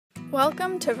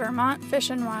Welcome to Vermont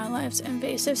Fish and Wildlife's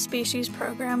Invasive Species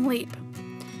Program, LIEP.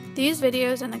 These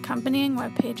videos and accompanying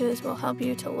web pages will help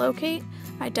you to locate,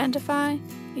 identify,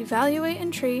 evaluate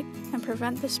and treat, and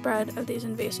prevent the spread of these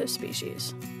invasive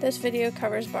species. This video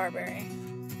covers barberry.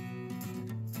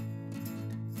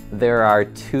 There are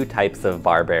two types of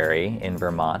barberry in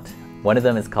Vermont. One of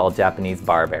them is called Japanese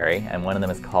barberry, and one of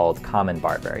them is called common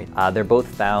barberry. They're both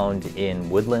found in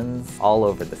woodlands all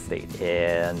over the state,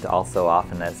 and also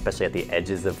often, especially at the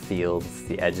edges of fields,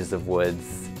 the edges of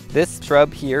woods. This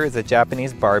shrub here is a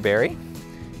Japanese barberry.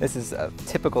 This is a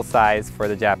typical size for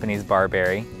the Japanese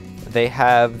barberry. They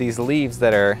have these leaves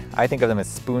that are, I think of them as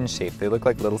spoon-shaped. They look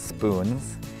like little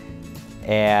spoons,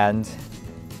 and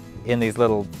in these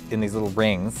little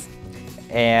rings.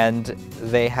 And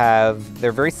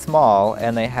they're very small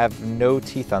and they have no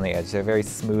teeth on the edge. They're very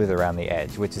smooth around the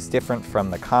edge, which is different from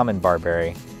the common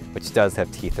barberry, which does have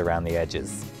teeth around the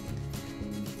edges.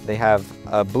 They have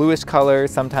a bluish color.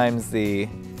 Sometimes the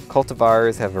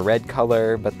cultivars have a red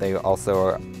color, but they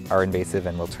also are invasive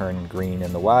and will turn green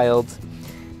in the wild.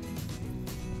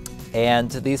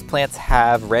 And these plants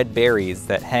have red berries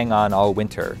that hang on all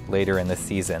winter later in the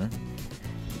season.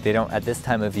 They don't at this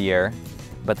time of year,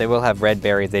 but they will have red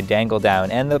berries. They dangle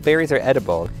down, and the berries are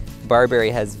edible.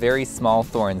 Barberry has very small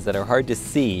thorns that are hard to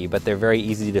see, but they're very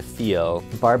easy to feel.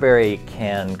 Barberry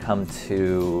can come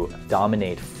to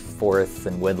dominate forests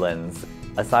and woodlands.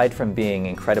 Aside from being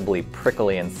incredibly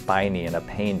prickly and spiny and a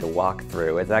pain to walk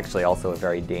through, it's actually also a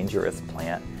very dangerous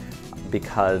plant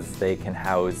because they can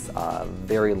house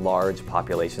very large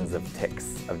populations of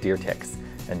ticks, of deer ticks.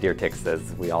 And deer ticks,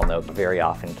 as we all know, very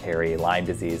often carry Lyme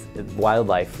disease.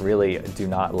 Wildlife really do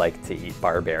not like to eat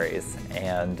barberries,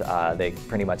 and they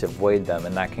pretty much avoid them,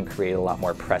 and that can create a lot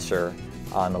more pressure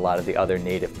on a lot of the other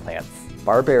native plants.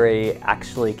 Barberry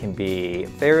actually can be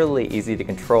fairly easy to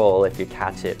control if you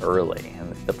catch it early.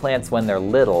 And the plants, when they're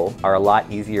little, are a lot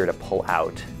easier to pull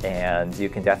out, and you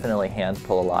can definitely hand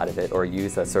pull a lot of it or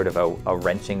use a sort of a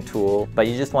wrenching tool. But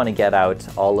you just want to get out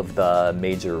all of the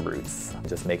major roots.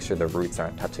 Just make sure the roots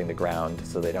aren't touching the ground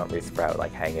so they don't resprout,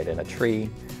 like hang it in a tree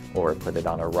or put it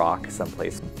on a rock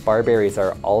someplace. Barberries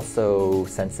are also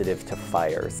sensitive to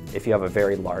fires. If you have a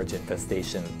very large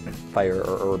infestation, fire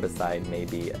or herbicide may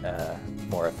be a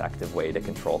more effective way to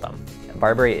control them.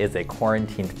 Barberry is a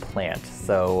quarantined plant,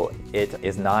 so it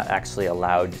is not actually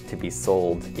allowed to be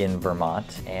sold in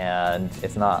Vermont, and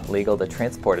it's not legal to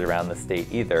transport it around the state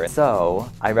either.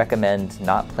 So I recommend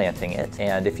not planting it,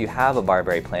 and if you have a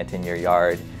barberry plant in your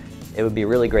yard, it would be a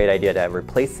really great idea to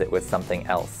replace it with something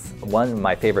else. One of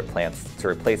my favorite plants to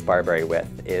replace barberry with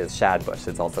is shadbush.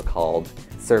 It's also called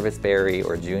serviceberry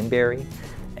or juneberry.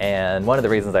 And one of the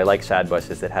reasons I like shadbush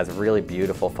is it has really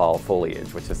beautiful fall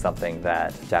foliage, which is something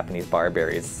that Japanese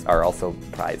barberries are also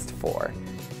prized for.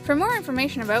 For more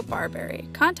information about barberry,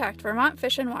 contact Vermont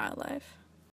Fish and Wildlife.